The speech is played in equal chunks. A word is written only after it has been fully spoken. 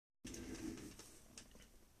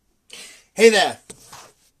Hey there,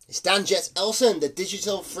 it's Dan Jets Elson, the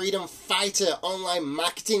Digital Freedom Fighter online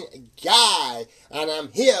marketing guy, and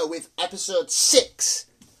I'm here with episode 6.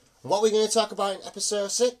 What are we going to talk about in episode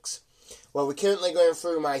 6? Well, we're currently going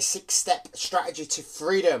through my 6-step strategy to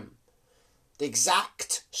freedom. The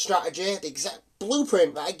exact strategy, the exact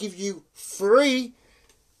blueprint that I give you free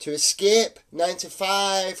to escape 9 to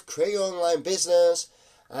 5, create your online business,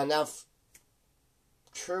 and have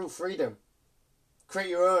true freedom. Create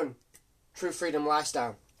your own true freedom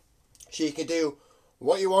lifestyle. So you can do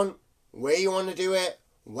what you want, where you want to do it,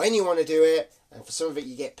 when you want to do it, and for some of it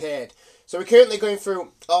you get paid. So we're currently going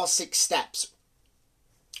through all 6 steps.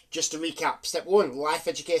 Just to recap: step 1, life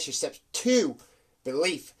education. Step 2,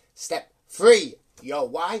 belief. Step 3, your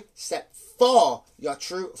why. Step 4, your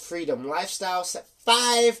true freedom lifestyle. Step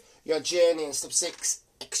 5, your journey. And step 6,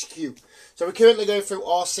 execute. So we're currently going through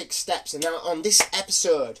all 6 steps. And now on this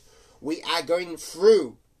episode, we are going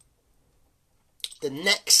through the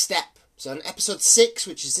next step. So in episode 6,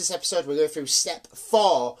 which is this episode, we're going through step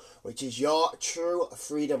 4, which is your true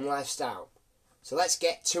freedom lifestyle. So let's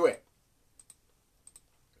get to it.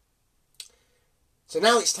 So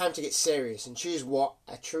now it's time to get serious and choose what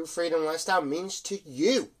a true freedom lifestyle means to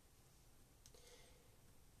you.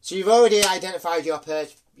 So you've already identified your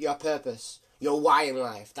purpose, your why in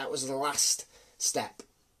life. That was the last step.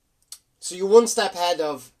 So you're one step ahead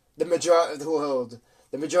of the majority of the world.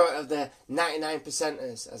 The majority of the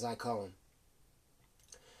 99%ers, as I call them.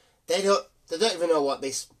 They don't even know what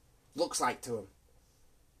this looks like to them.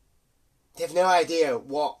 They have no idea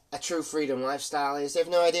what a true freedom lifestyle is. They have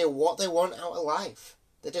no idea what they want out of life.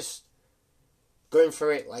 They're just going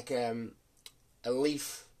through it like a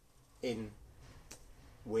leaf in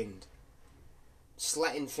wind. Just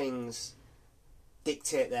letting things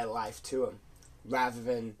dictate their life to them, rather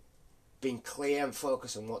than being clear and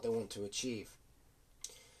focused on what they want to achieve.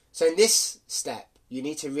 So in this step, you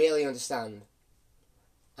need to really understand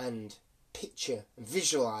and picture and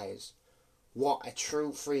visualize what a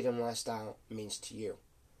true freedom lifestyle means to you.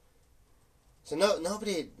 So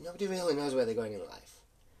nobody really knows where they're going in life,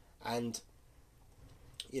 and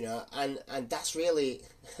and that's really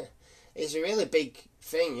it's a really big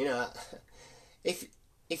thing.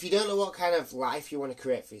 If you don't know what kind of life you want to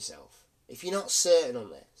create for yourself, if you're not certain on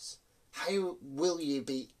this, how will you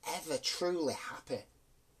be ever truly happy?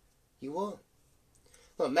 You won't.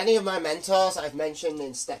 Look, many of my mentors I've mentioned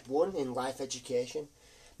in step 1 in life education,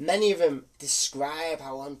 many of them describe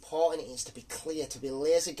how important it is to be clear, to be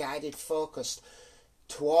laser guided, focused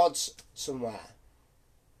towards somewhere,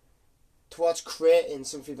 towards creating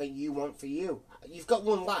something that you want for you. You've got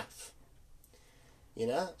one life,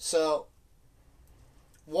 so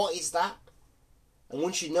what is that? And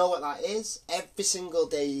once you know what that is, every single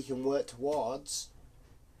day you can work towards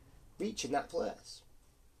reaching that place.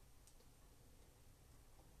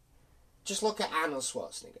 Just look at Arnold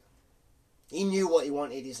Schwarzenegger. He knew what he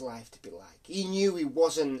wanted his life to be like. He knew he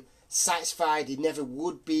wasn't satisfied. He never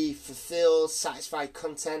would be fulfilled, satisfied,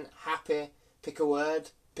 content, happy. Pick a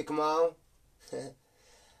word. Pick them all.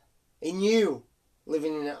 He knew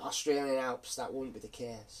living in the Australian Alps that wouldn't be the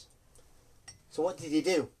case. So what did he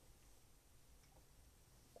do?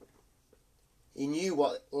 He knew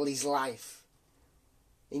what his life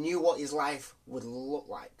would look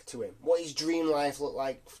like to him. What his dream life looked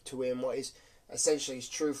like to him. What essentially his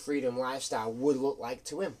true freedom lifestyle would look like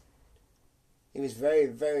to him. He was very,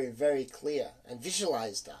 very, very clear and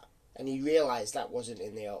visualized that. And he realized that wasn't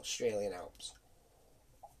in the Australian Alps.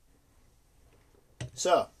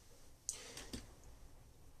 So,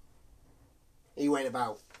 he went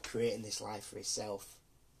about creating this life for himself.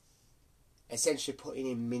 Essentially putting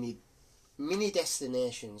in mini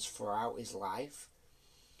destinations throughout his life,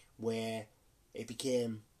 where he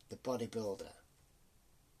became the bodybuilder,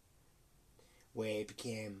 where he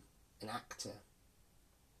became an actor,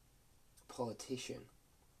 politician.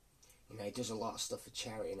 He does a lot of stuff for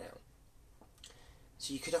charity now.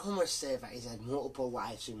 So you could almost say that he's had multiple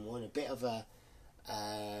lives in one. A bit of a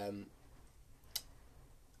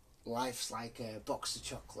life's like a box of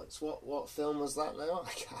chocolates. What film was that now?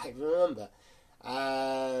 I can't even remember.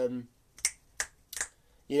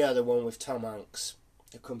 The one with Tom Hanks.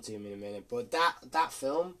 I'll come to him in a minute. But that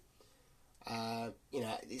film,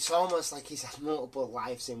 it's almost like he's had multiple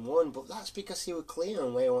lives in one. But that's because he was clear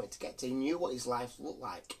on where he wanted to get to. He knew what his life looked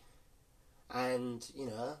like. And,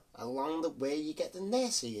 along the way you get the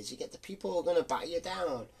naysayers. You get the people who are going to back you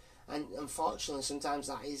down. And unfortunately, sometimes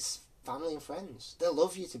that is family and friends. They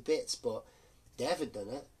love you to bits, but they haven't done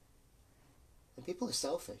it. And people are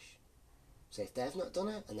selfish. So if they've not done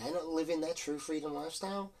it, and they're not living their true freedom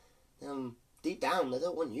lifestyle, then deep down, they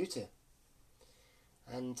don't want you to.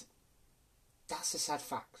 And That's a sad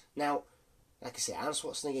fact. Now, like I say, Arnold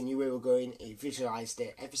Schwarzenegger knew where we were going. He visualised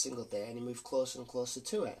it every single day, and he moved closer and closer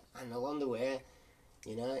to it. And along the way,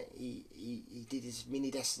 you know, he did his mini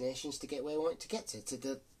destinations to get where he wanted to get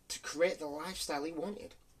to create the lifestyle he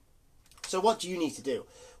wanted. So what do you need to do?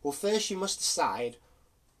 Well, first you must decide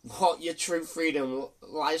what your true freedom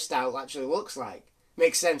lifestyle actually looks like.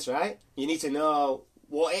 Makes sense, right? You need to know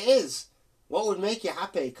what it is. What would make you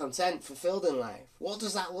happy, content, fulfilled in life? What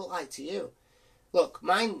does that look like to you? Look,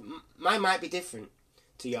 mine might be different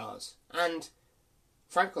to yours. And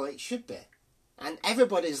frankly, it should be. And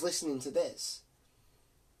everybody's listening to this.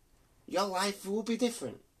 Your life will be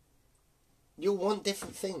different. You'll want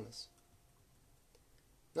different things.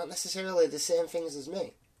 Not necessarily the same things as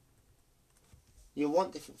me. You'll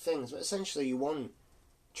want different things, but essentially you want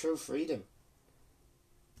true freedom.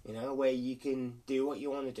 You know, where you can do what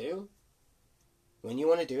you want to do, when you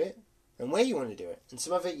want to do it, and where you want to do it. And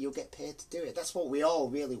some of it you'll get paid to do it. That's what we all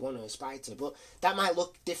really want to aspire to. But that might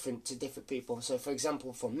look different to different people. So for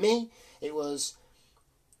example, for me, it was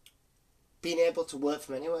being able to work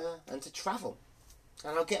from anywhere and to travel.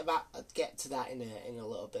 And I'll get to that in a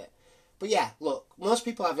little bit. But yeah, look, most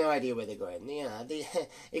people have no idea where they're going. Yeah,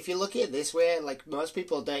 if you look at it this way, like most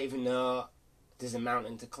people don't even know there's a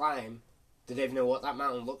mountain to climb. They don't even know what that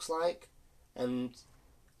mountain looks like. And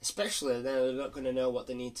especially they're not going to know what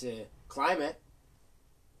they need to climb it.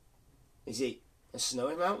 Is it a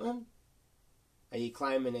snowy mountain? Are you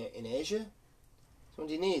climbing it in Asia? So what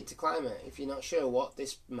do you need to climb it? If you're not sure what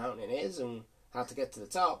this mountain is and how to get to the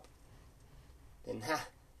top, then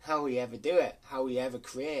how will you ever do it? How will you ever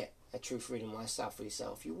create a true freedom lifestyle for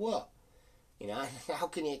yourself? You won't. You know, how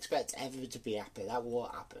can you expect ever to be happy? That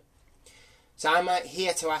won't happen. So I'm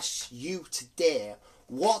here to ask you today,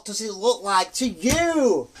 what does it look like to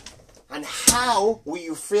you? And how will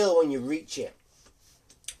you feel when you reach it?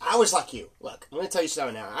 I was like you. Look, I'm going to tell you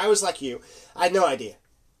something now. I was like you. I had no idea.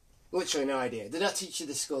 Literally no idea. They don't teach you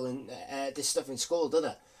this stuff in school, do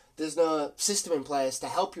they? There's no system in place to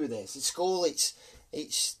help you with this. In school,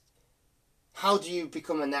 it's how do you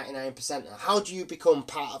become a 99%er? How do you become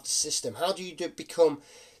part of the system? How do you become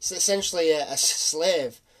essentially a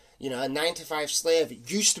slave? You know, a 9-to-5 slave.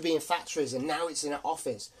 It used to be in factories and now it's in an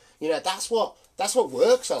office. You know, that's what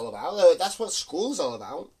work's all about. That's what school's all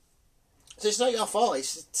about. So it's not your fault.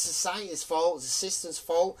 It's society's fault. It's the system's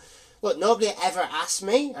fault. Look, nobody ever asked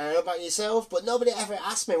me, I don't know about yourself, but nobody ever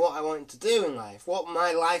asked me what I wanted to do in life. What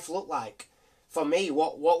my life looked like. For me,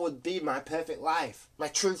 what would be my perfect life. My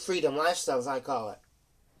true freedom lifestyle, as I call it.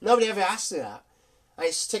 Nobody ever asked me that. And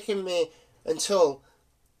it's taken me until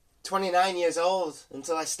 29 years old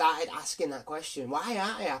until I started asking that question. Why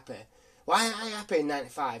aren't I happy? Why aren't I happy in 9 to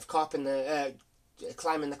 5, climbing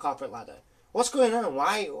the corporate ladder? What's going on?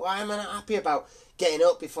 Why am I not happy about getting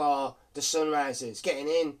up before the sun rises, getting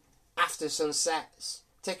in after sun sets,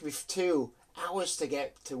 taking me 2 hours to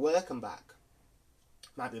get to work and back?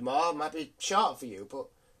 Might be more, might be short for you, but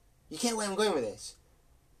you get where I'm going with this.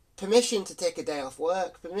 Permission to take a day off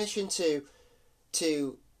work, permission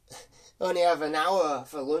to only have an hour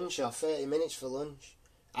for lunch or 30 minutes for lunch.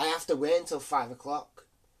 I have to wait until 5 o'clock,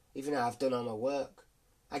 even though I've done all my work.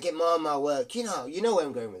 I get more of my work. You know where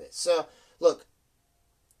I'm going with it. So, look,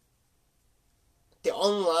 the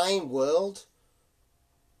online world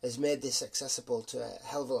has made this accessible to a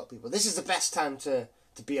hell of a lot of people. This is the best time to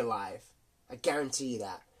be alive. I guarantee you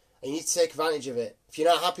that. And you need to take advantage of it. If you're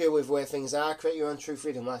not happy with where things are, create your own true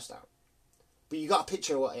freedom lifestyle. But you got to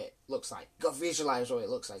picture what it looks like. You got to visualise what it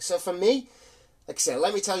looks like. So for me, like I said,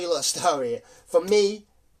 let me tell you a little story. For me,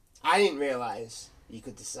 I didn't realise you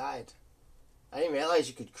could decide. I didn't realise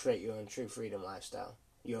you could create your own true freedom lifestyle,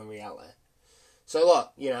 your own reality. So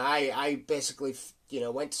look, I basically,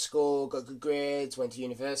 went to school, got good grades, went to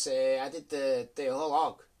university. I did the whole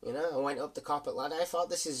hog, I went up the corporate ladder. I thought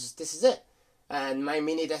this is it. And my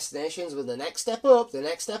mini destinations were the next step up, and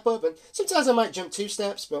sometimes I might jump 2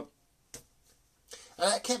 steps, but... And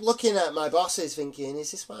I kept looking at my bosses thinking,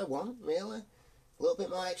 is this what I want, really? A little bit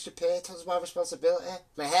more extra pay, tons more responsibility.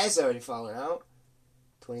 My hair's already falling out.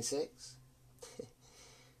 26.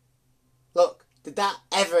 Look, did that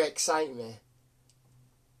ever excite me?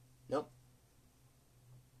 Nope.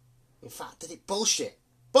 In fact, did it bullshit?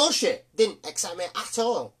 Bullshit! Didn't excite me at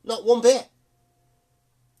all. Not one bit.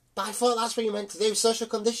 But I thought that's what you meant to do. Social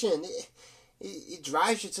conditioning. It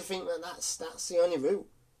drives you to think that that's the only route.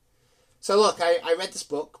 So look, I read this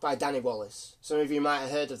book by Danny Wallace. Some of you might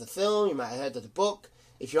have heard of the film, you might have heard of the book.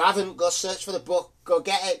 If you haven't, go search for the book, go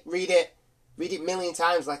get it, read it a million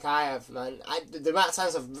times like I have, man. The amount of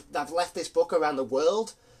times I've left this book around the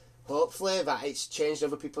world, hopefully, that it's changed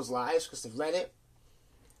other people's lives because they've read it.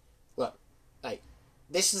 Look, like,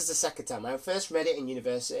 this is the second time. I first read it in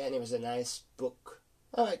university, and it was a nice book.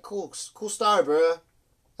 Alright, cool story, bro.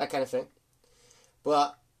 That kind of thing.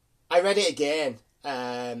 But I read it again,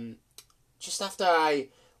 just after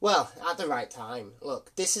at the right time.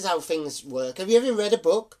 Look, this is how things work. Have you ever read a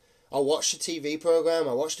book, or watched a TV program,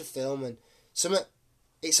 or watched a film, and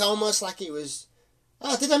it's almost like it was,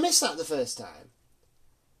 oh, did I miss that the first time?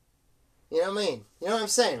 You know what I mean? You know what I'm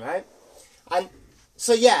saying, right? And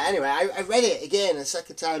so, yeah, anyway, I read it again a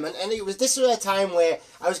second time, and this was a time where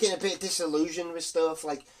I was getting a bit disillusioned with stuff,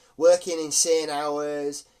 like working insane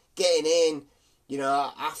hours, getting in,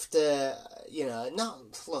 after,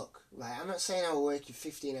 look, right, I'm not saying I was working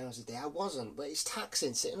 15 hours a day, I wasn't, but it's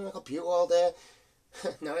taxing, sitting on a computer all day,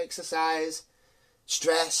 no exercise,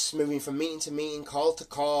 stress, moving from meeting to meeting, call to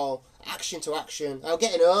call, action to action. I was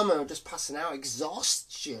getting home and I was just passing out.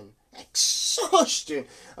 Exhaustion.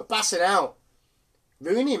 I'm passing out.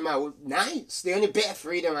 Ruining my nights. The only bit of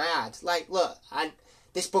freedom I had. Like, look,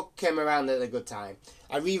 this book came around at a good time.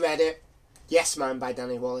 I reread it. Yes Man by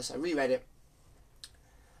Danny Wallace. I reread it.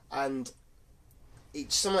 And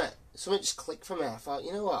something just clicked for me. I thought,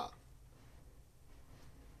 you know what?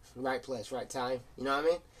 Right place, right time. You know what I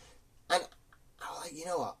mean? And I was like, you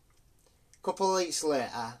know what? A couple of weeks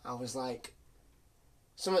later, I was like,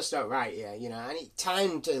 something's not right here, and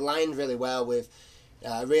it aligned really well with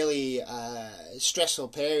a really stressful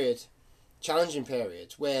period, challenging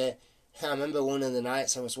period, where I remember one of the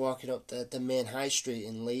nights I was walking up the main high street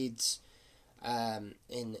in Leeds,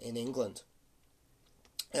 in England,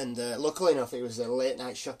 and luckily enough it was a late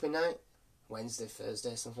night shopping night, Wednesday,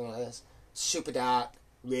 Thursday, something like this, super dark,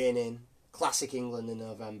 raining, classic England in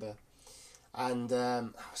November. And I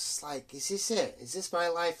was like, is this it? Is this my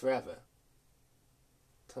life forever?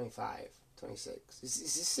 25, 26. Is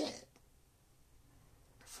this it?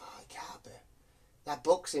 I thought, it can't be. That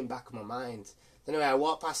book's in the back of my mind. Anyway, I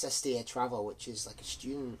walked past STA Travel, which is like a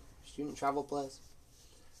student travel place.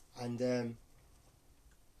 And,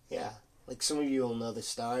 yeah, like some of you will know this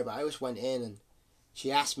story, but I just went in and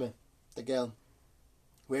she asked me, the girl,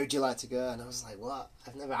 where would you like to go? And I was like, what?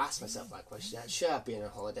 I've never asked myself that question. Sure, I've been on a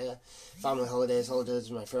holiday, family holidays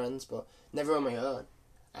with my friends, but never on my own.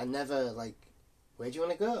 And never, like, where do you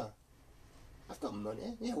want to go? I've got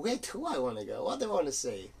money. Yeah, where do I want to go? What do I want to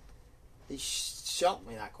see? It shocked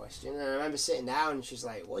me, that question. And I remember sitting down and she's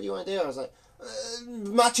like, what do you want to do? And I was like,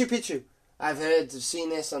 Machu Picchu. I've seen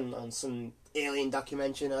this on some alien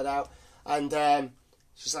documentary, no doubt. And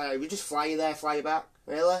she's like, we just fly you there, fly you back.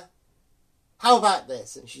 Really? How about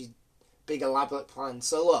this? And she's big elaborate plan.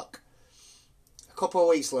 So look, a couple of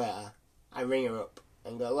weeks later, I ring her up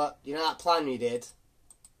and go, look, you know that plan you did?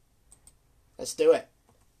 Let's do it.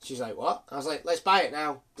 She's like, what? I was like, let's buy it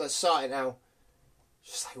now. Let's sort it now.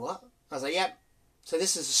 She's like, what? I was like, yep. So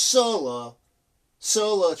this is a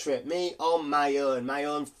solo trip. Me on my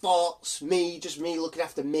own thoughts. Just me looking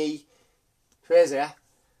after me. Crazy, yeah?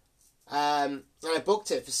 And I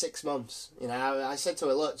booked it for 6 months. I said to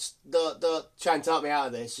her, look, don't try and talk me out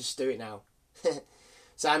of this, just do it now.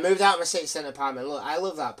 So I moved out of my city centre apartment. Look, I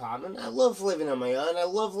love that apartment. I love living on my own. I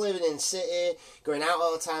love living in the city, going out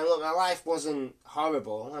all the time. Look, my life wasn't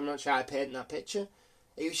horrible. I'm not trying to paint that picture.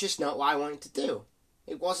 It was just not what I wanted to do.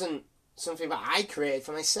 It wasn't something that I created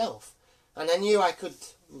for myself. And I knew I could,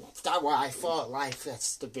 that's what I thought life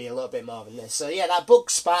has to be a little bit more than this. So yeah, that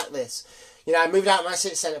book sparked this. I moved out of my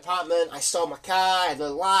city centre apartment, I sold my car, I had a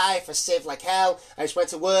life, I saved like hell, I just went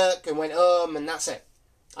to work and went home, and that's it.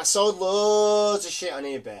 I sold loads of shit on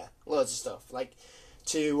eBay, loads of stuff, like,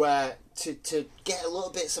 to get a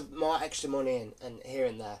little bits of more extra money in, and here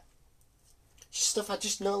and there. Just stuff I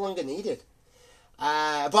just no longer needed.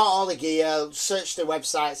 I bought all the gear, searched the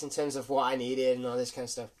websites in terms of what I needed and all this kind of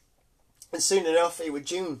stuff. And soon enough, it was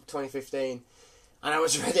June 2015, and I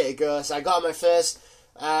was ready to go, so I got on my first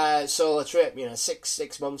solo trip,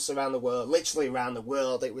 6 months around the world, literally around the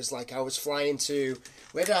world. It was like I was flying to,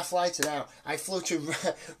 where did I fly to now? I flew to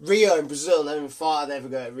Rio in Brazil, never even thought I'd ever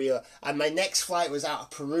go to Rio, and my next flight was out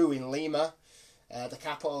of Peru in Lima, the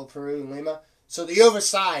capital of Peru in Lima. So the other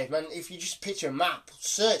side, man, if you just picture a map,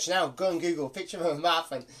 search now, go on Google, picture of a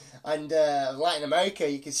map, and Latin America,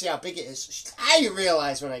 you can see how big it is. I didn't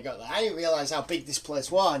realise when I got there, I didn't realise how big this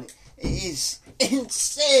place was, and it is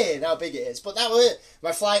insane how big it is. But that was it.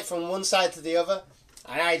 My flight from one side to the other,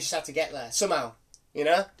 and I just had to get there somehow,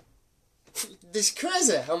 This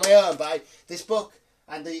crazy on my own, but this book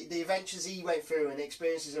and the adventures he went through and the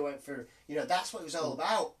experiences I went through, that's what it was all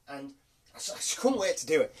about. And I just couldn't wait to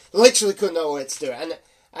do it. Literally couldn't wait to do it.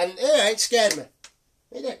 And it scared me.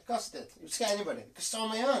 It did, of course it did. It would scare anybody. Because it's on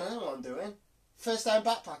my own, I don't know what I'm doing. first time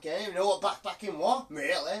backpacking. I didn't even know what backpacking was,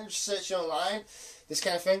 really. I just searched online, this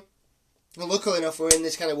kind of thing. And luckily enough, we're in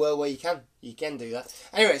this kind of world where you can do that.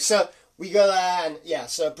 Anyway, so we go there, and yeah,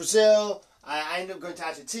 so Brazil, I ended up going to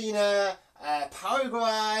Argentina,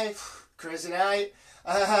 Paraguay, crazy night,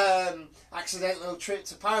 accidental trip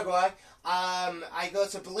to Paraguay. I go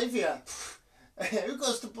to Bolivia. Who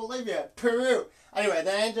goes to Bolivia? Peru. Anyway,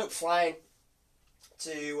 then I ended up flying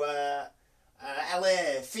to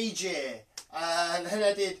LA, Fiji, and then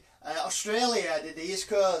I did Australia. I did the East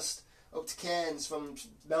Coast up to Cairns from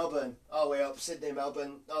Melbourne, all the way up Sydney,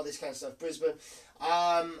 Melbourne, all this kind of stuff, Brisbane.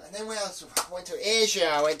 And then where else? I went to Asia.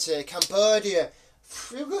 I went to Cambodia.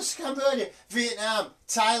 Who goes to Cambodia? Vietnam,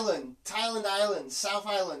 Thailand Islands, South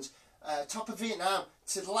Islands, top of Vietnam,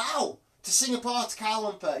 to Laos, to Singapore, to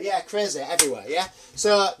Kuala Lumpur. Yeah, crazy, everywhere, yeah?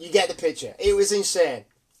 So, you get the picture. It was insane.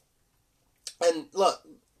 And, look,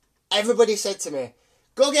 everybody said to me,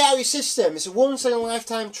 go get out of your system. It's a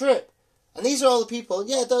once-in-a-lifetime trip. And these are all the people,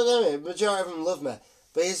 yeah, don't know me, the majority of them love me.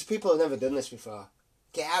 But these people have never done this before.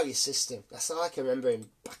 Get out of your system. That's all I can remember in the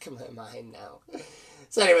back of my mind now.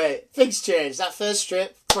 So anyway, things changed. That first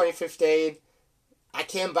trip, 2015, I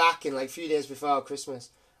came back in like a few days before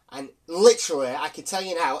Christmas. And literally, I can tell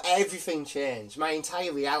you now, everything changed. My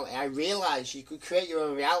entire reality. I realised you could create your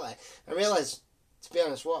own reality. I realised, to be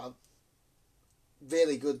honest, what a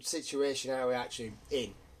really good situation I was actually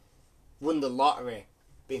in. Won the lottery,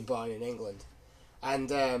 being born in England. And,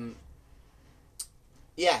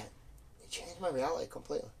 yeah, it changed my reality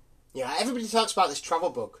completely. Yeah, everybody talks about this travel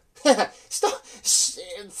bug. Stop.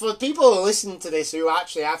 For people who listen to this who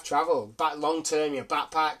actually have travelled, back long term, you're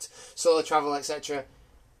backpacked, solo travel, etc.,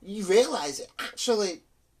 you realise it actually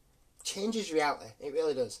changes reality. It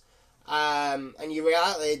really does. And your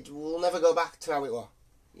reality will never go back to how it was.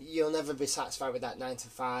 You'll never be satisfied with that 9 to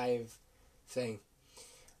 5 thing.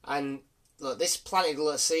 And look, this planted a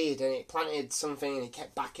little seed, and it planted something, and it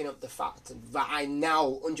kept backing up the fact that I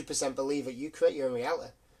now 100% believe that you create your own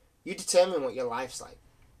reality. You determine what your life's like.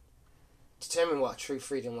 Determine what a true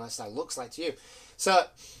freedom lifestyle looks like to you. So,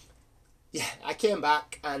 yeah, I came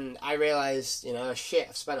back and I realised, shit,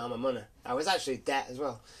 I've spent all my money. I was actually in debt as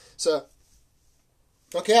well. So,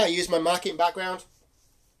 okay, I used my marketing background,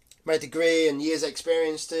 my degree and years of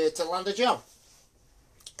experience to land a job.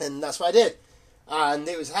 And that's what I did. And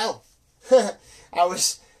it was hell. I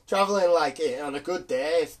was travelling on a good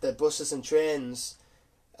day, if the buses and trains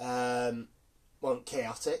weren't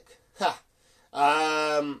chaotic.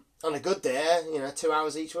 On a good day, 2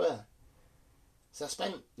 hours each way. So I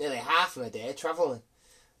spent nearly half of my day travelling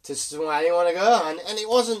to somewhere I didn't want to go. And it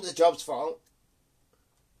wasn't the job's fault.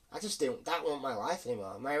 I just didn't, that wasn't my life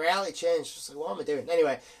anymore. My reality changed. I was like, what am I doing?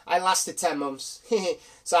 Anyway, I lasted 10 months.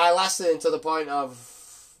 So I lasted until the point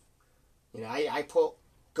of, I put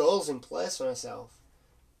goals in place for myself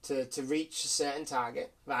to reach a certain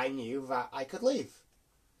target that I knew that I could leave.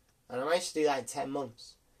 And I managed to do that in 10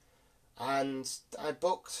 months. And I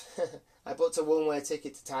booked a one-way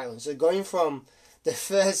ticket to Thailand. So going from the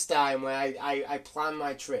first time where I planned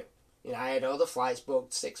my trip, I had all the flights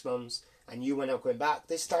booked, 6 months, I knew when I was going back.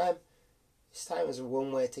 This time was a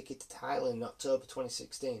one-way ticket to Thailand in October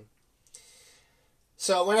 2016.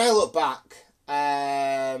 So when I look back,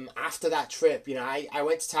 after that trip, I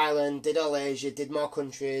went to Thailand, did all Asia, did more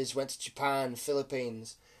countries, went to Japan,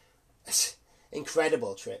 Philippines.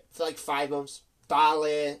 Incredible trip for like 5 months.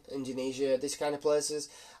 Bali, Indonesia, this kind of places.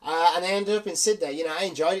 And I ended up in Sydney. I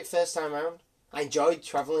enjoyed it first time around. I enjoyed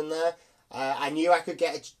travelling there. I knew I could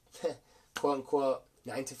get a quote-unquote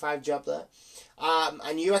 9 to 5 job there.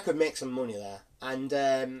 I knew I could make some money there. And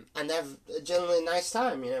have a generally nice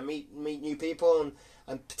time. Meet new people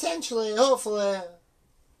and potentially,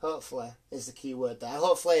 hopefully is the key word there.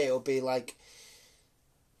 Hopefully it'll be like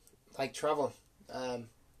travel.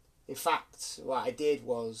 In fact, what I did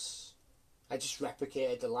was I just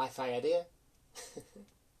replicated the life I had here.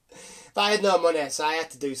 But I had no money, so I had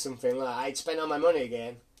to do something. I'd spent all my money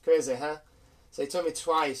again. Crazy, huh? So it took me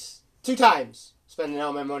 2 times spending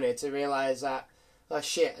all my money to realise that, oh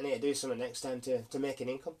shit, I need to do something next time to make an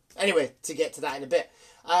income. Anyway, to get to that in a bit.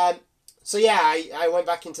 So yeah, I went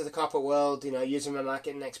back into the corporate world, using my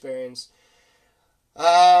marketing experience.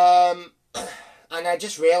 And I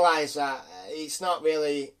just realised that it's not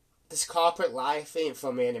really, this corporate life ain't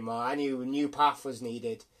for me anymore. I knew a new path was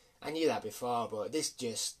needed. I knew that before, but this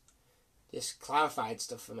just clarified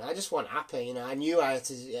stuff for me. I just want happy, I knew I had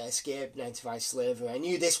to escape 9 to 5 slavery. I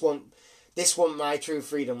knew this wasn't my true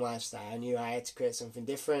freedom lifestyle. I knew I had to create something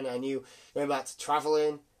different. I knew going back to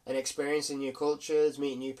travelling and experiencing new cultures,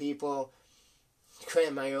 meeting new people,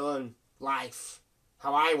 creating my own life,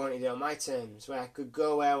 how I wanted it on my terms, where I could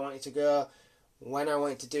go where I wanted to go, when I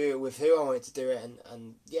wanted to do it, with who I wanted to do it,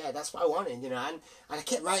 and yeah, that's what I wanted, and I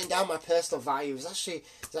kept writing down my personal values. There's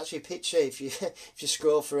actually a picture if you if you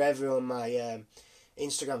scroll forever on my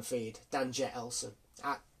Instagram feed, Dan Jet Elson,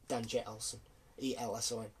 at Dan Jet Elson,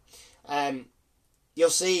 ELSON. You'll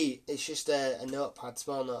see it's just a notepad,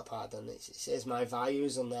 small notepad, and it says my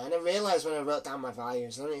values on there. And I realised when I wrote down my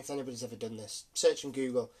values, I don't know if anybody's ever done this, search on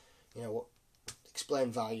Google, what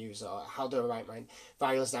explain values, or how do I write my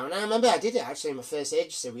values down. And I remember I did it actually in my first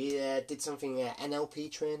agency. We did something NLP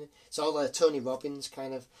training. It's all Tony Robbins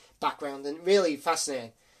kind of background, and really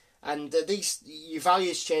fascinating. And your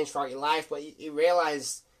values change throughout your life, but you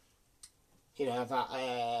realise,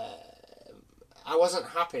 that I wasn't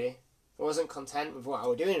happy. I wasn't content with what I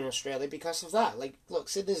was doing in Australia because of that. Like, look,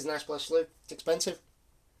 Sydney's a nice place to live. It's expensive.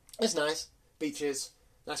 It's nice. Beaches,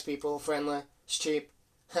 nice people, friendly. It's cheap.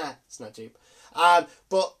 It's not cheap.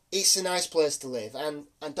 But it's a nice place to live. And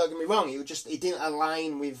don't get me wrong, it didn't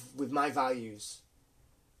align with my values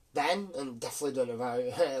then, and definitely don't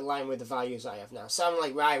align with the values I have now. So I'm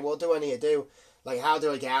like, right, what do I need to do? Like, how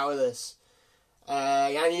do I get out of this?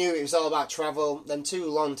 I knew it was all about travel. Then 2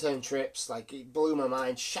 long-term trips, like, it blew my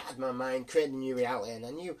mind, shattered my mind, created a new reality, and I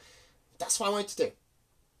knew that's what I wanted to do.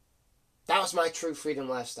 That was my true freedom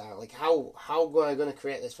lifestyle. Like, how am I going to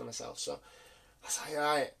create this for myself? So I was like,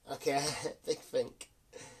 alright, okay, big think.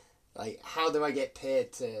 Like, how do I get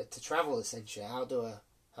paid to travel, essentially? How do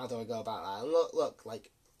I go about that? And look,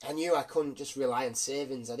 like, I knew I couldn't just rely on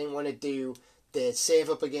savings. I didn't want to do the save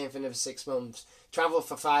up again for another 6 months, travel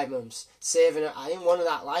for 5 months, saving it. I didn't want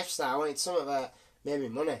that lifestyle. I wanted something that made me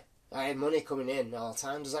money. I had money coming in all the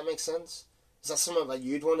time. Does that make sense? Is that something that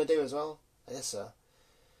you'd want to do as well? I guess so.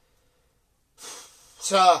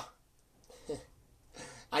 So,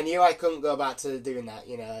 I knew I couldn't go back to doing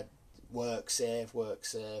that, work, save,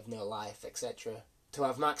 no life, etc. To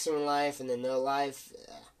have maximum life and then no life.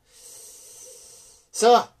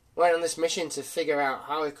 So, went on this mission to figure out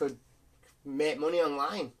how I could make money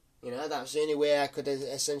online. That was the only way I could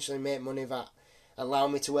essentially make money that allowed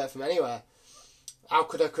me to work from anywhere. How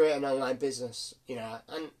could I create an online business? And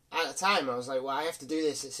at the time I was like, well, I have to do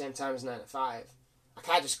this at the same time as 9 to 5. I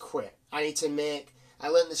can't just quit. I need to I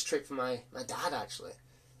learned this trick from my dad, actually.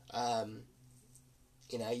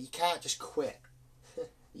 You can't just quit.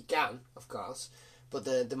 You can, of course, but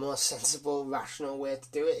the most sensible, rational way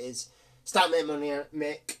to do it is start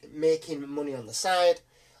making money on the side.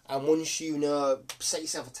 And once set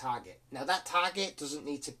yourself a target. Now, that target doesn't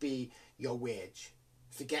need to be your wage.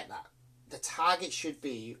 Forget that. The target should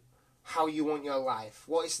be how you want your life.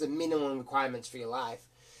 What is the minimum requirements for your life?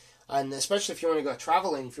 And especially if you want to go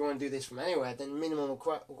travelling, if you want to do this from anywhere, then minimum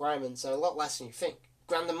requirements are a lot less than you think.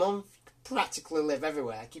 £1,000 a month, you can practically live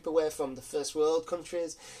everywhere. Keep away from the first world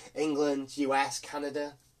countries, England, US,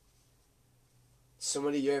 Canada, some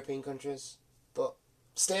of the European countries. But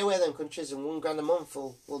stay away from them countries, and £1,000 a month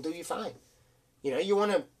will do you fine. You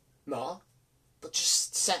want more, but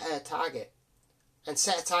just set a target. And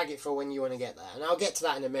set a target for when you want to get there. And I'll get to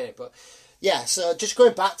that in a minute. But yeah, so just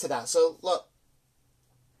going back to that. So look,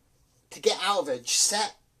 to get out of it, just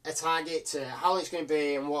set a target to how it's going to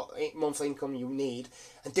be and what monthly income you need.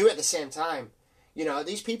 And do it at the same time.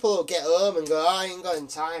 These people will get home and go, I ain't got any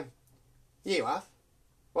time. You have.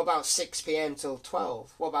 What about 6 p.m. till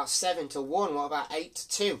 12? What about 7 till 1? What about 8 to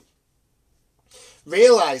 2?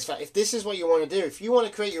 Realise that if this is what you want to do, if you want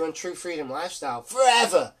to create your own true freedom lifestyle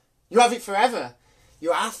forever, you have it forever,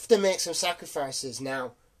 you have to make some sacrifices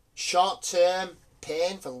now. Short-term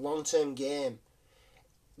pain for long-term gain.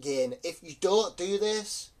 If you don't do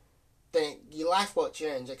this, then your life won't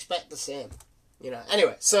change. Expect the same.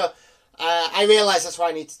 Anyway, so I realised that's what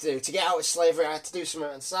I need to do. To get out of slavery, I had to do something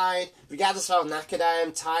on the side. Regardless of how knackered I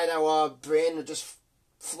am, tired I was, brain was just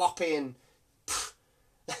floppy, and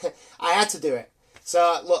I had to do it.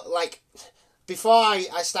 So, look, like, before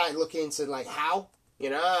I started looking into, like, how,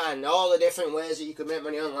 and all the different ways that you could make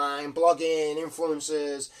money online, blogging,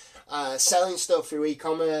 influencers, selling stuff through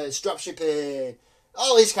e-commerce, dropshipping,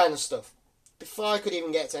 all this kind of stuff. Before I could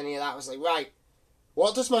even get to any of that, I was like, right,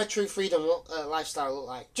 what does my true freedom lifestyle look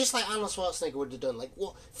like? Just like Arnold Schwarzenegger would have done. Like,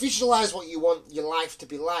 visualise what you want your life to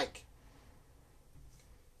be like.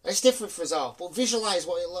 It's different for us all, but visualise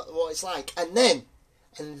what it's like. And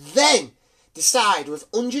then decide with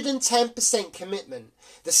 110% commitment,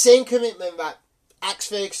 the same commitment that Axe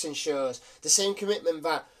Ferguson shows, the same commitment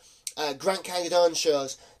that Grant Cardone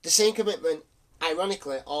shows, the same commitment,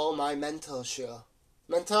 ironically, all my mentors show.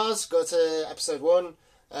 Mentors, go to episode 1,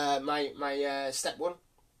 my step 1,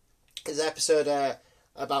 is an episode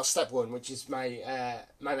about step 1, which is my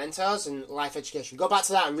mentors and life education. Go back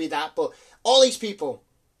to that and read that. But all these people,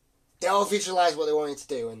 They all visualise what they wanted to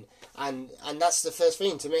do, and that's the first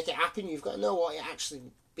thing. To make it happen, you've got to know what it actually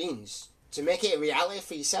means. To make it a reality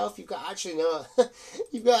for yourself, you've got to actually know.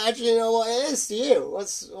 You've got to actually know what it is to you.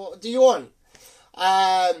 What do you want?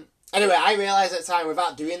 Anyway, I realised at the time,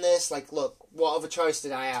 without doing this, like, look, what other choice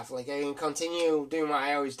did I have? Like, I can continue doing what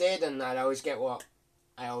I always did, and I'd always get what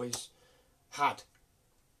I always had.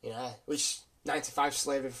 You know, which 9-to-5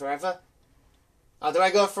 slavery forever. Or do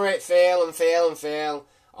I go for it, fail and fail and fail,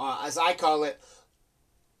 or as I call it,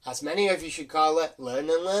 as many of you should call it, learn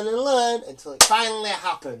and learn and learn until it finally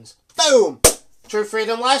happens. Boom! True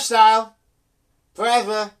freedom lifestyle.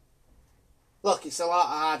 Forever. Look, it's a lot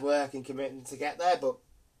of hard work and commitment to get there, but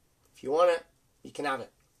if you want it, you can have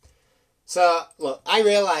it. So, look, I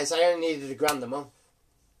realised I only needed $1,000 a month.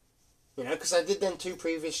 You know, because I did them 2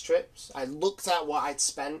 previous trips. I looked at what I'd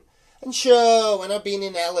spent. And sure, when I've been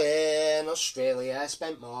in LA and Australia, I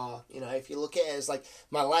spent more. You know, if you look at it as like,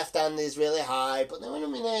 my left hand is really high, but then when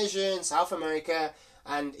I'm in Asia and South America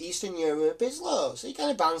and Eastern Europe, it's low. So it kind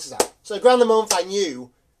of balances out. So $1,000 a month, I knew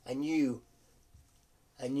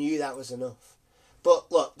that was enough.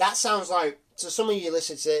 But look, that sounds like, so some of you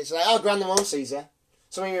listen to it, it's like, oh, $1,000 a month, Caesar.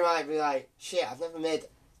 Some of you might be like, shit, I've never made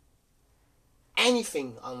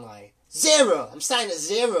anything online. 0. I'm starting at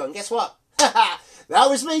 0, and guess what? That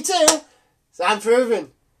was me too. So I'm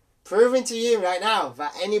proving to you right now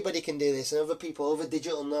that anybody can do this, and other people, other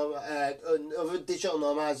digital nomads,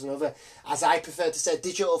 and other, as I prefer to say,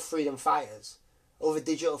 digital freedom fighters, other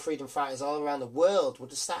digital freedom fighters all around the world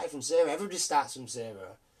would have started from 0. Everybody starts from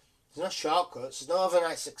 0. There's no shortcuts. There's no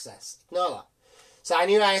overnight success. Ignore that. So I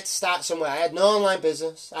knew I had to start somewhere. I had no online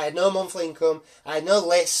business. I had no monthly income. I had no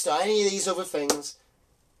list or any of these other things.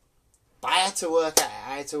 But I had to work at it.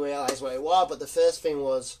 I had to realise what it was. But the first thing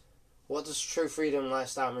was, what does true freedom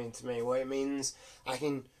lifestyle mean to me? What it means, I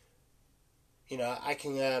can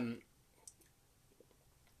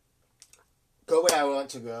go where I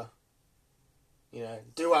want to go. You know,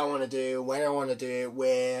 do what I want to do, when I want to do it,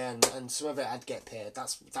 where, and some of it I'd get paid.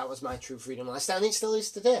 That was my true freedom lifestyle, and it still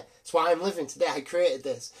is today. That's why I'm living today. I created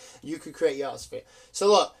this. You could create yours for you. So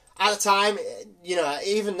look, at the time, you know,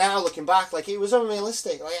 even now looking back, like, it was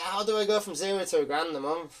unrealistic. Like, how do I go from 0 to $1,000 a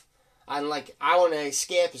month? And like, I want to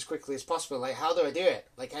escape as quickly as possible. Like, how do I do it?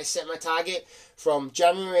 Like, I set my target from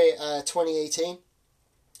January 2018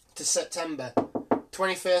 to September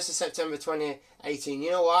 21st of September 2018.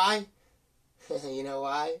 You know why? You know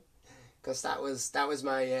why? Because that was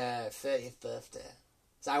my 30th birthday.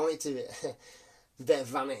 So I wanted to, a bit of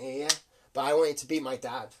vanity here, but I wanted to beat my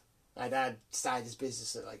dad. My dad started his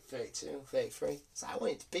business at like 32, 33. So I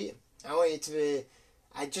wanted to beat him. I wanted to be,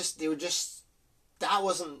 that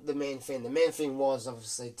wasn't the main thing. The main thing was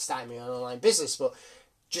obviously starting my own online business, but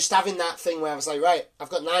just having that thing where I was like, right, I've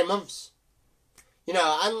got 9 months. You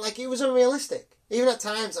know, and like, it was unrealistic. Even at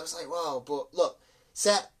times I was like, whoa, but look,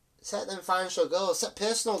 set them financial goals, set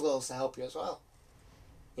personal goals to help you as well.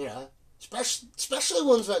 You know, especially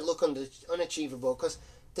ones that look unachievable, because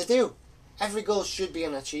they do. Every goal should be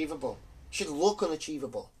unachievable. Should look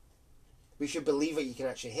unachievable. We should believe that you can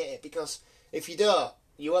actually hit it, because if you don't,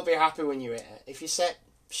 you won't be happy when you hit it. If you set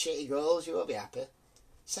shitty goals, you won't be happy.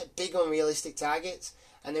 Set big unrealistic targets,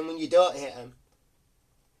 and then when you don't hit them,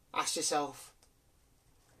 ask yourself,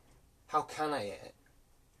 how can I hit it?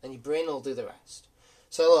 And your brain will do the rest.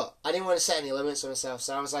 So look, I didn't want to set any limits on myself,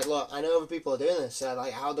 so I was like, look, I know other people are doing this, so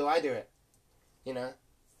like, how do I do it? You know?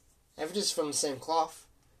 Everybody's from the same cloth.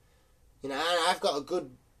 You know, I've got a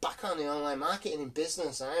good background in online marketing and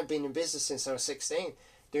business. I've been in business since I was 16,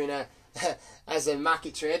 doing as a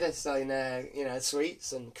market trader, selling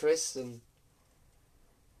sweets and crisps and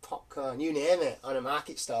popcorn, you name it, on a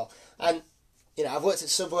market stall. And you know, I've worked at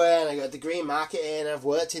Subway, and I got a degree in marketing. I've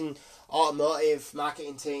worked in automotive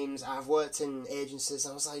marketing teams. I've worked in agencies.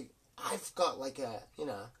 I was like, I've got like a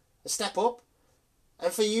step up.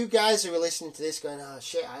 And for you guys who are listening to this, going, oh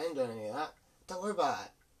shit, I ain't done any of that. Don't worry about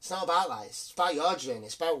it. It's not about that. It's about your journey.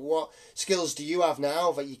 It's about what skills do you have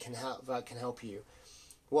now that can help you.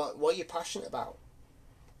 What you're passionate about.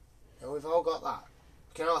 You know, we've all got that.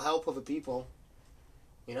 We can all help other people.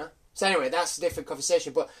 You know. So anyway, that's a different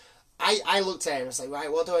conversation. But I looked at it and I was like,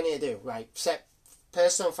 right, what do I need to do? Right, set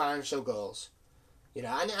personal financial goals. You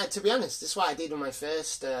know, and to be honest, this is what I did on my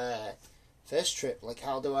first trip. Like,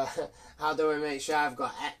 how do I make sure I've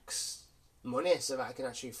got X money so that I can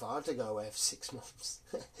actually afford to go away for 6 months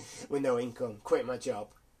with no income, quitting both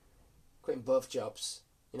jobs.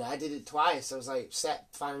 You know, I did it twice. I was like, set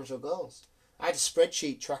financial goals. I had a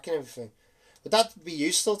spreadsheet tracking everything. Would that be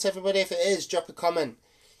useful to everybody? If it is, drop a comment,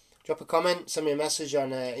 send me a message on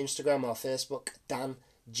Instagram or Facebook, Dan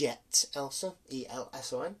Jet Elson,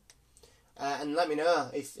 ELSON. and let me know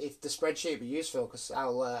if the spreadsheet be useful, because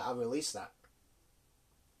I'll release that.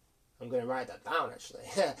 I'm going to write that down, actually.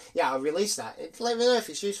 Yeah, I'll release that. Let me know if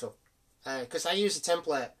it's useful, because I use a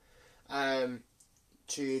template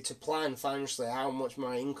to plan financially how much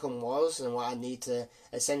my income was and what I need to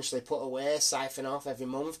essentially put away, siphon off every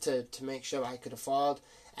month to make sure I could afford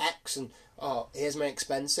X, and here's my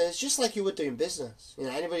expenses, just like you would do in business.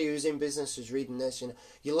 Anybody who's in business who's reading this,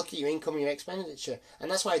 you look at your income and your expenditure, and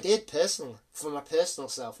that's what I did personally, for my personal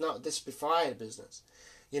self, not this before I had a business.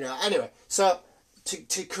 Anyway, so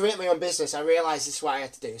to create my own business, I realised this is what I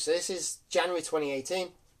had to do. So this is January 2018.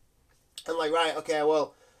 I'm like, right, okay,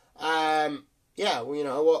 well,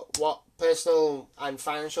 what personal and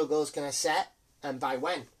financial goals can I set, and by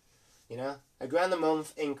when? $1,000 a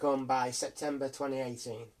month income by September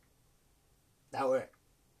 2018. That were it.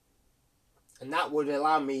 And that would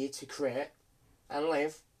allow me to create and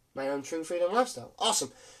live my own true freedom lifestyle.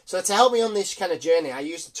 Awesome. So to help me on this kind of journey, I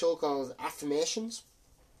used a tool called affirmations.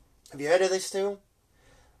 Have you heard of this tool?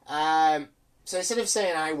 So instead of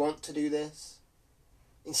saying I want to do this,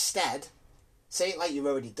 instead, say it like you've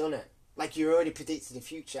already done it. Like you already predicted the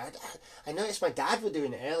future. I noticed my dad was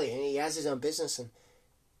doing it earlier, and he has his own business, and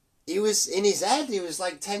he was, in his head, he was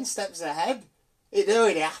like 10 steps ahead. It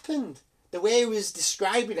already happened. The way he was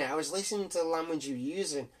describing it, I was listening to the language he was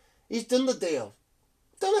using. He's done the deal.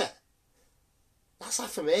 Done it. That's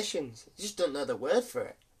affirmations. You just don't know the word for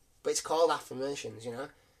it. But it's called affirmations,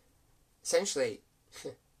 Essentially,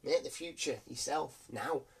 make the future yourself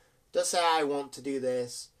now. Don't say I want to do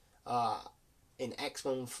this. In X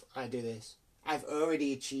month I do this. I've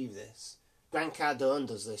already achieved this. Grant Cardone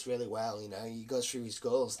does this really well, He goes through his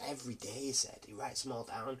goals every day, he said. He writes them all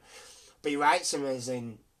down. But he writes them as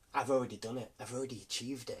in, I've already done it. I've already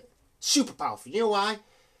achieved it. Super powerful. You know why?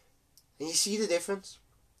 And you see the difference?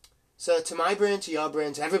 So to my brain, to your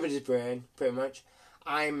brain, to everybody's brain, pretty much,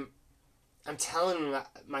 I'm telling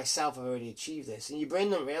myself I've already achieved this. And your brain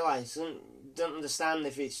don't realise, don't understand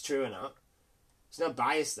if it's true or not. There's no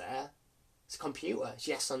bias there. It's a computer. It's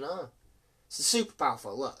yes or no. It's super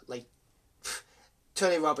powerful. Look, like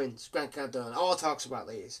Tony Robbins, Grant Cardone, all talks about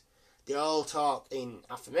these. They all talk in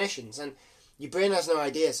affirmations, and your brain has no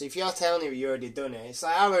idea. So if you're telling it you already done it, it's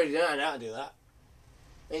like, I've already done it, I know how to do that.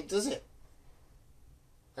 And it does it.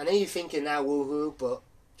 I know you're thinking now, woohoo, but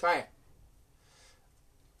try it.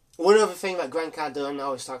 One other thing that Grant Cardone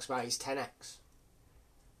always talks about is 10x.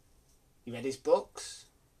 You read his books,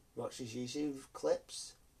 watched his YouTube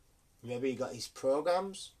clips, maybe you got his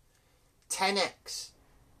programs. 10x.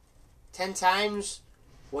 10 times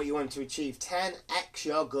what you want to achieve. 10x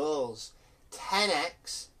your goals.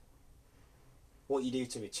 10x what you do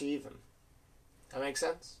to achieve them. That makes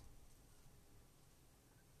sense?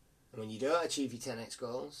 And when you don't achieve your 10x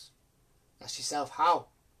goals, ask yourself how.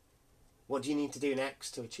 What do you need to do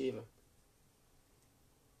next to achieve them?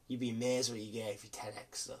 You'd be amazed what you get if you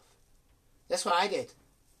 10x stuff. That's what I did.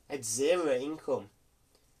 I had zero income.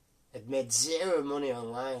 I'd made zero money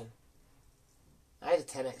online. I had a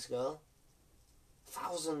 10x goal.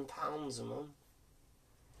 £1,000 a month.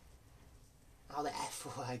 How the F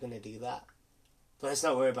were I going to do that? But let's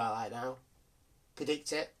not worry about that now.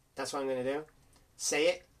 Predict it. That's what I'm going to do. Say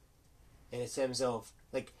it. In terms of,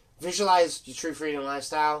 like, visualize your true freedom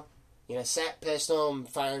lifestyle. Set personal and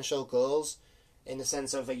financial goals. In the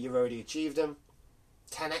sense of that you've already achieved them.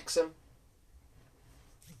 10x them.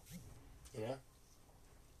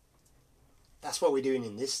 That's what we're doing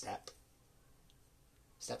in this step.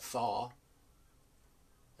 Step 4.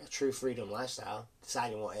 A true freedom lifestyle.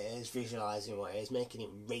 Deciding what it is, visualising what it is, making it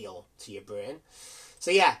real to your brain.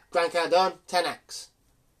 So yeah, Grant Cardone, 10x.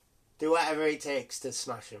 Do whatever it takes to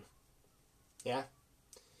smash them. Yeah?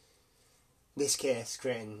 In this case,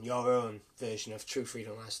 creating your own version of true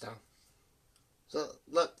freedom lifestyle. So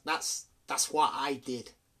look, that's what I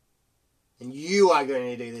did. And you are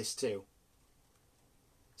going to do this too.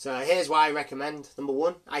 So here's what I recommend. Number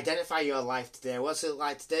 1, identify your life today. What's it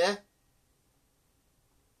like today?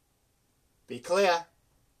 Be clear.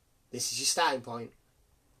 This is your starting point.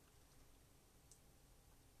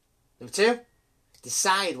 Number 2,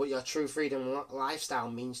 decide what your true freedom lifestyle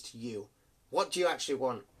means to you. What do you actually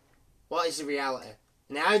want? What is the reality?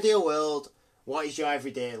 In the ideal world, what does your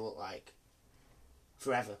everyday look like?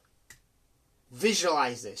 Forever.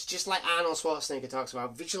 Visualize this. Just like Arnold Schwarzenegger talks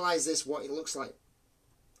about. Visualize this, what it looks like.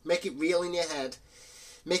 Make it real in your head.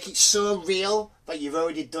 Make it so real that you've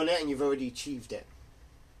already done it and you've already achieved it.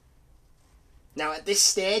 Now at this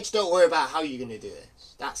stage, don't worry about how you're going to do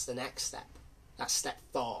this. That's the next step. That's step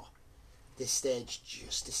 4. This stage,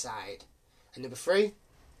 just decide. And number 3,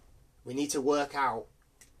 we need to work out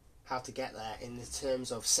how to get there in the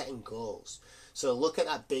terms of setting goals. So look at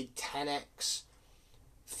that big 10x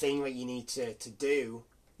thing that you need to do,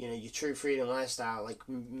 you know, your true freedom lifestyle, like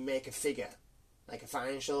make a figure, like a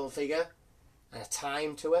financial figure and a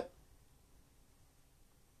time to it,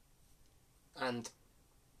 and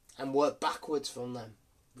work backwards from them,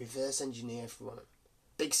 reverse engineer from them.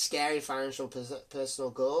 Big scary financial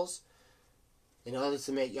personal goals in order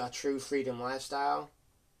to make your true freedom lifestyle,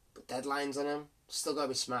 put deadlines on them. Still got to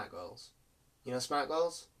be SMART goals. You know SMART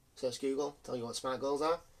goals? Search Google, tell you what SMART goals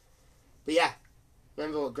are. But yeah,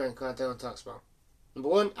 remember what Grant Cardone talks about. Number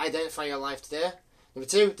 1, identify your life today. Number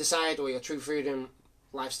 2, decide what your true freedom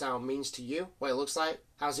lifestyle means to you, what it looks like,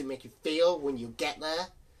 how does it make you feel when you get there.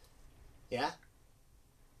 Yeah.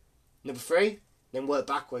 Number 3, then work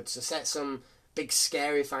backwards. So set some big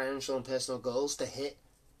scary financial and personal goals to hit.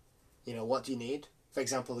 You know, what do you need? For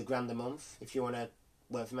example, the grand a month. If you want to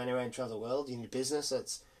work from anywhere and travel the world, you need a business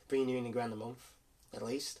that's bringing you in a grand a month, at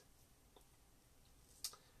least.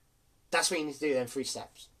 That's what you need to do then, 3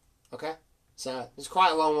 steps. Okay? So, it's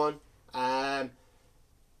quite a long one.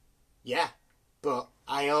 Yeah. But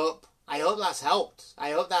I hope that's helped.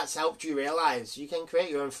 I hope that's helped you realise you can create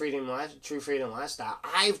your own true freedom lifestyle.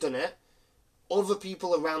 I've done it. Other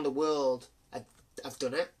people around the world have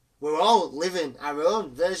done it. We're all living our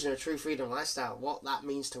own version of true freedom lifestyle, what that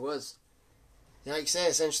means to us. Like I say,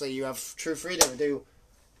 essentially, you have true freedom to do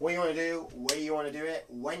what you want to do, where you want to do it,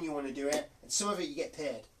 when you want to do it, and some of it you get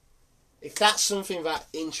paid. If that's something that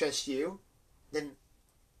interests you, then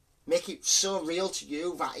make it so real to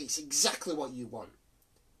you that it's exactly what you want.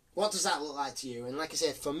 What does that look like to you? And like I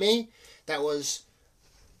said, for me, that was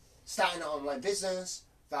starting an online business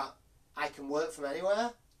that I can work from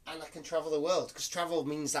anywhere and I can travel the world, because travel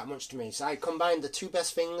means that much to me. So I combined the 2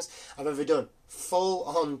 best things I've ever done.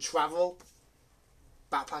 Full-on travel,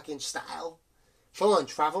 backpacking style, full-on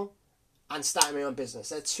travel, and starting my own business.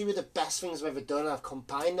 They're 2 of the best things I've ever done. I've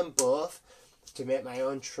combined them both to make my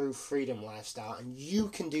own true freedom lifestyle, and you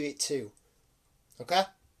can do it too. Okay?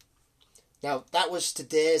 Now, that was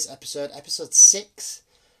today's episode 6,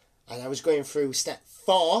 and I was going through step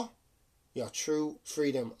 4, your true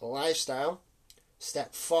freedom lifestyle,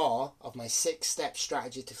 step 4 of my 6-step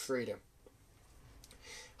strategy to freedom.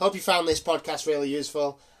 Hope you found this podcast really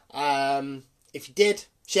useful. If you did,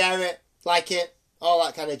 share it, like it, all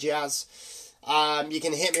that kind of jazz. You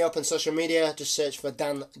can hit me up on social media. Just search for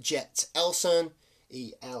Dan Jet Elson,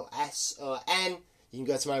 ELSON. You can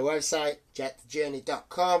go to my website,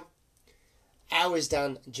 jetjourney.com. I was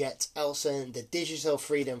Dan Jet Elson, the Digital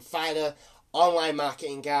Freedom Fighter, online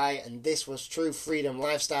marketing guy, and this was True Freedom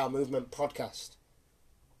Lifestyle Movement Podcast.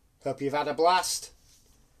 Hope you've had a blast.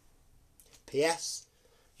 P.S.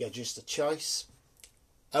 You're just a choice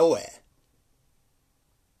away.